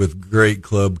blessed with great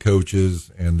club coaches,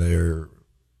 and they're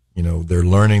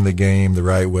learning the game the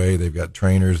right way. They've got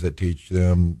trainers that teach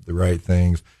them the right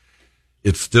things.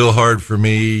 It's still hard for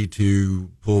me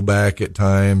to pull back at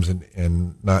times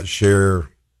and not share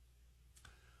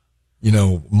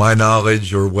my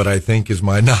knowledge or what I think is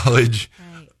my knowledge.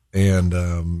 Right.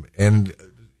 And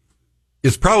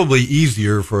it's probably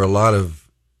easier for a lot of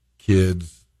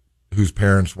kids whose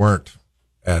parents weren't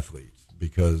athletes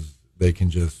because they can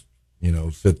just,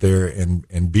 sit there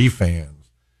and be fans.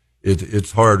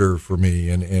 It's harder for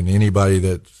me, and anybody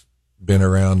that's been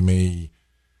around me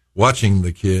watching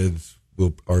the kids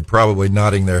are probably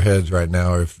nodding their heads right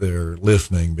now if they're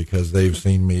listening, because they've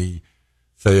seen me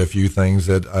say a few things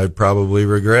that I probably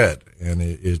regret, and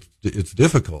it's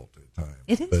difficult at times.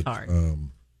 It is hard.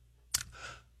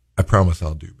 I promise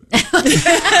I'll do better.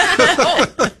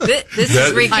 This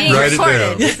is being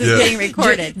recorded. This is being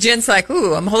recorded. Jen's like,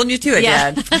 ooh, I'm holding you to it,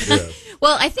 yeah. Dad. Yes.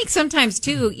 Well, I think sometimes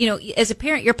too, as a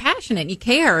parent, you're passionate, you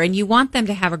care, and you want them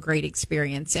to have a great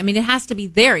experience. I mean, it has to be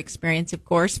their experience, of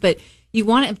course, but you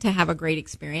want them to have a great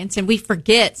experience. And we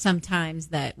forget sometimes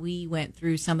that we went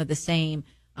through some of the same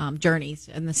journeys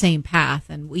and the same path,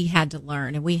 and we had to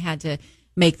learn, and we had to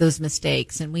make those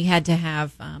mistakes, and we had to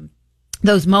have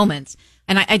those moments.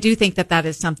 And I do think that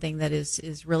is something that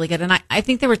is really good. And I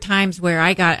think there were times where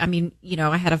I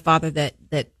had a father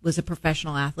that was a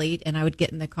professional athlete, and I would get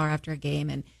in the car after a game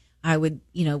and I would,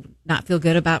 not feel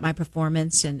good about my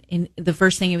performance. And the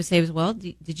first thing he would say was, well,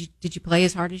 did you play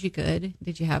as hard as you could?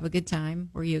 Did you have a good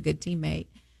time? Were you a good teammate?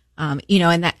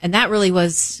 And that really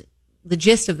was the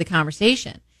gist of the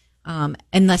conversation.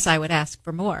 Unless I would ask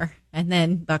for more and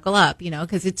then buckle up,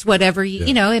 because it's whatever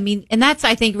and that's,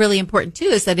 I think, really important too,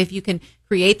 is that if you can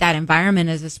create that environment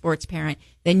as a sports parent,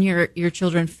 then your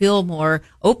children feel more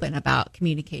open about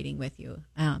communicating with you,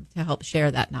 to help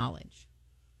share that knowledge.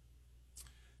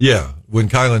 Yeah. When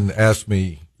Kylan asked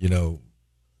me,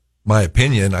 my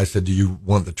opinion, I said, do you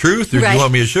want the truth or do you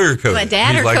want me to sugarcoat it?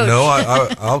 Dad He's or like, coach?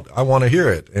 No, I want to hear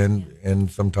it.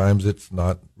 And sometimes it's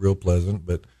not real pleasant,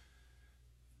 but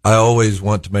I always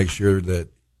want to make sure that,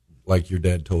 like your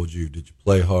dad told you, did you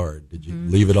play hard? Did you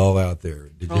leave it all out there?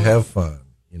 Did you have fun?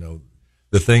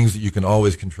 The things that you can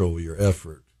always control, your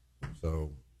effort.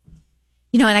 So,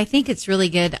 and I think it's really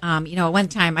good. One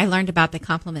time I learned about the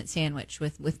compliment sandwich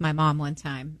with my mom one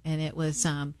time, and it was,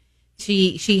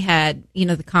 she had,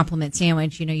 the compliment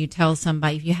sandwich. You tell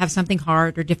somebody, if you have something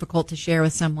hard or difficult to share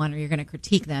with someone, or you're going to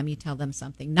critique them, you tell them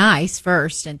something nice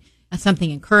first and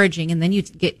something encouraging, and then you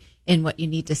in what you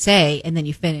need to say, and then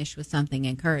you finish with something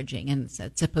encouraging. And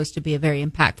it's supposed to be a very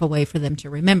impactful way for them to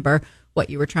remember what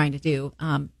you were trying to do.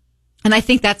 And I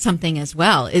think that's something as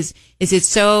well, is it's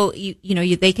so,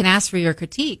 they can ask for your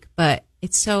critique, but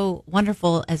it's so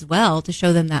wonderful as well to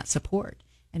show them that support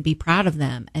and be proud of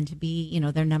them and to be,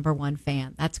 their number one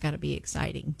fan. That's got to be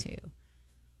exciting too.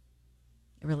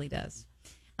 It really does.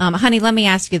 Honey, let me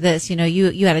ask you this.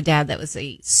 You had a dad that was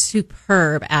a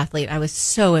superb athlete. I was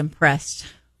so impressed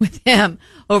with him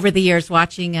over the years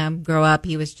watching him grow up.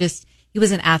 He was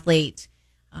an athlete.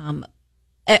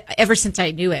 Ever since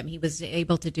I knew him, he was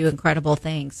able to do incredible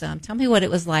things. Tell me what it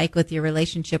was like with your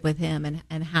relationship with him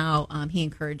and how he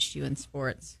encouraged you in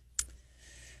sports.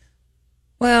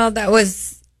 Well, that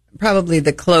was probably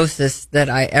the closest that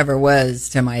I ever was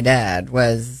to my dad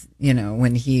was,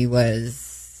 when he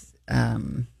was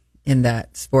in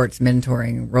that sports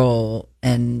mentoring role.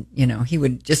 And,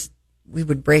 we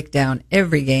would break down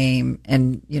every game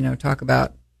and, talk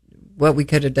about what we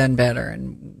could have done better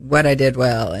and what I did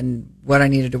well and what I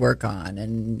needed to work on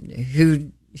and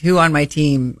who on my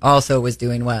team also was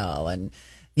doing well. And,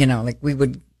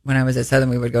 when I was at Southern,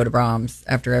 we would go to Brahms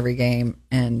after every game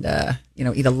and,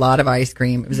 eat a lot of ice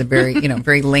cream. It was a very,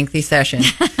 very lengthy session.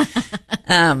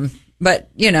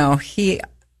 But,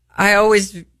 I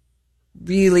always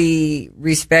really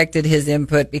respected his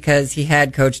input because he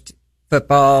had coached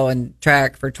football and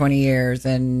track for 20 years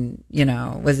and,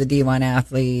 was a D1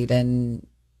 athlete and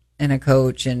a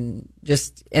coach and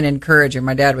just an encourager.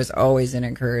 My dad was always an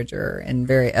encourager and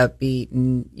very upbeat.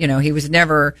 And, he was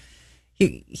never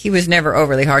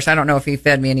overly harsh. I don't know if he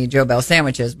fed me any Joe Bell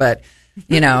sandwiches, but,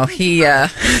 he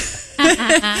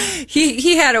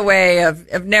he had a way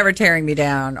of never tearing me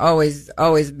down, always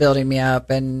building me up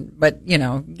but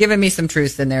giving me some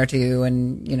truths in there too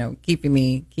and, keeping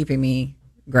me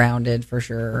grounded for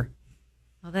sure.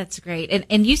 Well, that's great.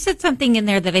 And you said something in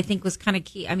there that I think was kind of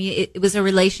key. I mean, it was a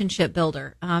relationship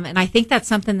builder. And I think that's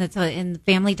something that's in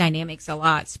family dynamics a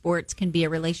lot. Sports can be a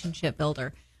relationship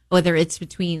builder, whether it's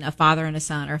between a father and a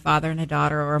son or a father and a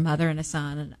daughter or a mother and a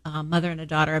son and a mother and a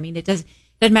daughter. I mean, it doesn't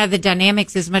matter the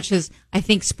dynamics as much as I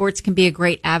think sports can be a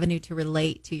great avenue to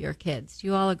relate to your kids. Do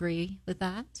you all agree with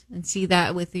that and see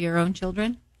that with your own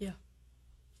children? Yeah.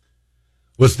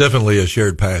 Well, it's definitely a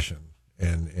shared passion.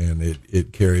 And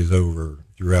it carries over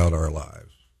throughout our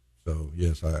lives. So,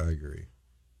 yes, I agree.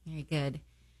 Very good.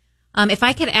 If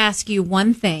I could ask you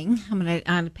one thing, I'm going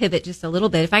to pivot just a little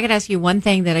bit. If I could ask you one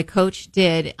thing that a coach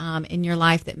did in your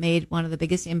life that made one of the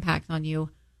biggest impacts on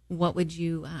you, how would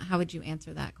you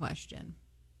answer that question?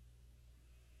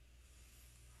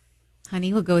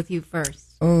 Honey, we'll go with you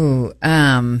first. Oh,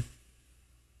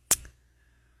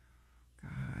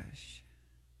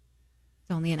 It's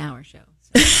only an hour show.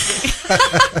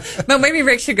 But maybe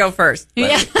Rick should go first.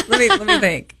 Let me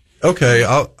think. Okay,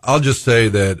 I'll just say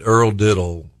that Earl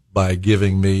Diddle, by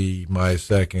giving me my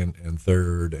second and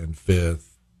third and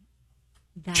fifth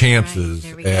chances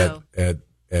at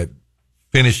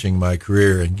finishing my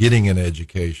career and getting an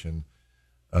education,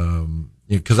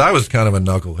 because I was kind of a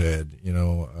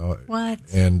knucklehead, What?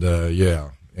 And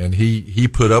and he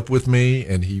put up with me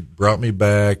and he brought me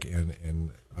back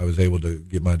and I was able to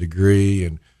get my degree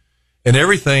and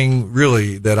everything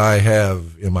really that I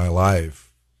have in my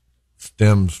life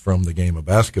stems from the game of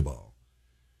basketball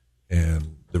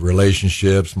and the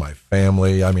relationships, my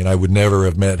family. I mean, I would never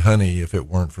have met Honey if it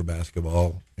weren't for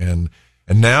basketball. And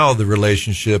now the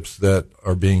relationships that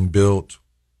are being built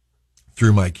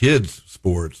through my kids'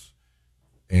 sports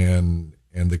and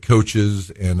the coaches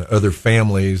and other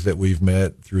families that we've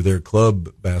met through their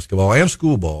club basketball and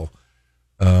school ball,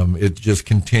 it just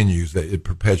continues, that it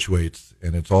perpetuates,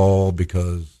 and it's all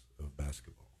because of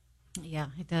basketball. Yeah,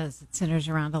 it does. It centers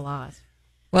around a lot.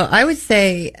 Well, I would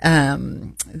say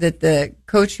that the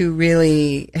coach who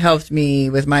really helped me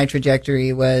with my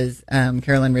trajectory was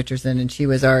Carolyn Richardson, and she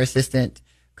was our assistant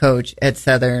coach at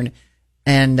Southern.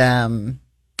 And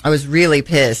I was really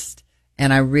pissed,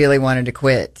 and I really wanted to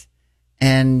quit.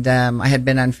 And I had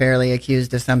been unfairly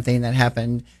accused of something that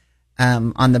happened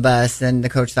on the bus, and the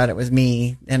coach thought it was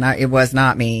me, and it was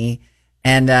not me.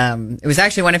 And it was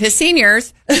actually one of his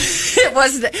seniors. It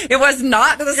was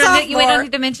not the sophomore. You don't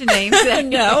need to mention names.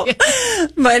 No.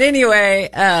 But anyway,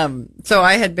 so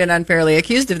I had been unfairly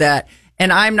accused of that.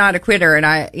 And I'm not a quitter, and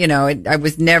I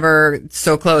was never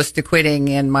so close to quitting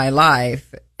in my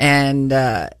life.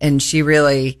 And she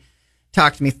really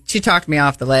talked me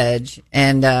off the ledge.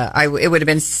 And it would have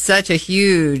been such a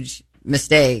huge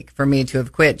mistake for me to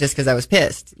have quit just because I was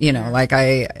pissed.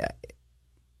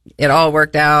 It all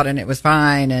worked out and it was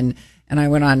fine, and And I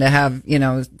went on to have,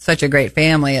 such a great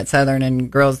family at Southern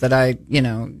and girls that I,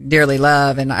 dearly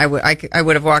love. And I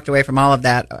would have walked away from all of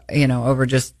that, over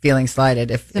just feeling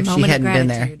slighted if she hadn't been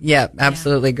there. Yeah,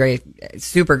 absolutely great.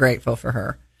 Super grateful for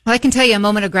her. Well, I can tell you a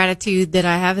moment of gratitude that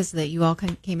I have is that you all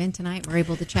came in tonight and were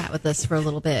able to chat with us for a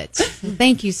little bit.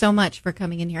 Thank you so much for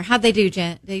coming in here. How'd they do,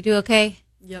 Jent? They do okay?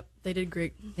 Yep, they did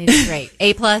great. They did great.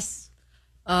 A+?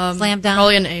 Slam dunk?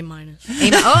 Probably an A-.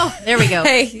 Oh, there we go.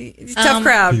 Hey, tough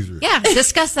crowd. Yeah,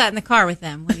 discuss that in the car with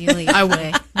them when you leave. I will.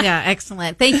 Today. Yeah,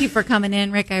 excellent. Thank you for coming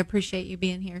in, Rick. I appreciate you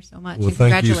being here so much. Well, and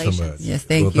thank you congratulations. so much. Yes,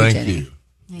 thank you, Jenny.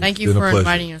 Thank you for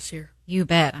inviting us here. You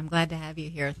bet. I'm glad to have you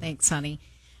here. Thanks, Sonny.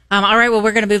 All right, well,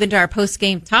 we're going to move into our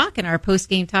post-game talk, and our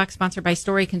post-game talk sponsored by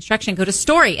Story Construction. Go to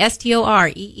Story,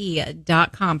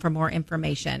 STOREE.com for more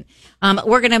information.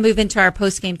 We're going to move into our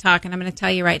post-game talk, and I'm going to tell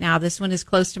you right now, this one is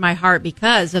close to my heart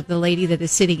because of the lady that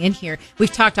is sitting in here. We've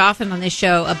talked often on this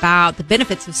show about the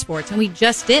benefits of sports, and we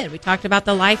just did. We talked about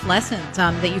the life lessons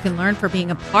that you can learn for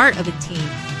being a part of a team.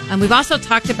 We've also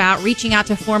talked about reaching out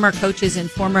to former coaches and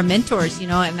former mentors,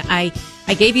 and I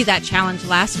gave you that challenge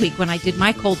last week when I did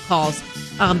my cold calls.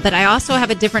 But I also have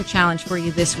a different challenge for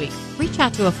you this week. Reach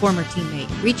out to a former teammate.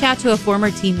 Reach out to a former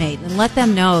teammate and let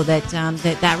them know that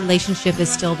that relationship is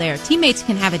still there. Teammates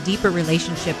can have a deeper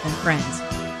relationship than friends.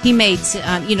 Teammates,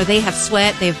 they have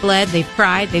sweat, they've bled, they've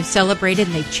cried, they've celebrated,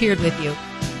 and they've cheered with you.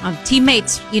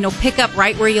 Teammates, pick up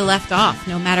right where you left off,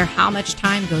 no matter how much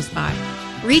time goes by.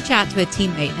 Reach out to a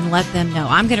teammate and let them know.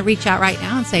 I'm going to reach out right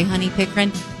now and say, honey,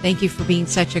 Pickren, thank you for being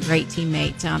such a great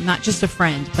teammate. Not just a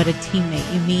friend, but a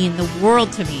teammate. You mean the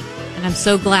world to me. And I'm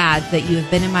so glad that you have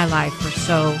been in my life for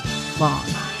so long.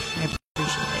 I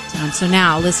appreciate it. So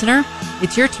now, listener,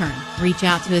 it's your turn. Reach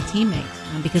out to a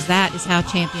teammate because that is how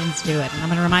champions do it. And I'm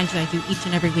going to remind you, I do each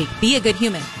and every week. Be a good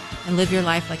human and live your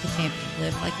life like a champion.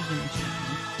 Live like a human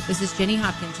champion. This is Jenny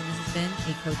Hopkins, and this has been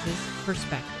A Coach's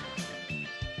Perspective.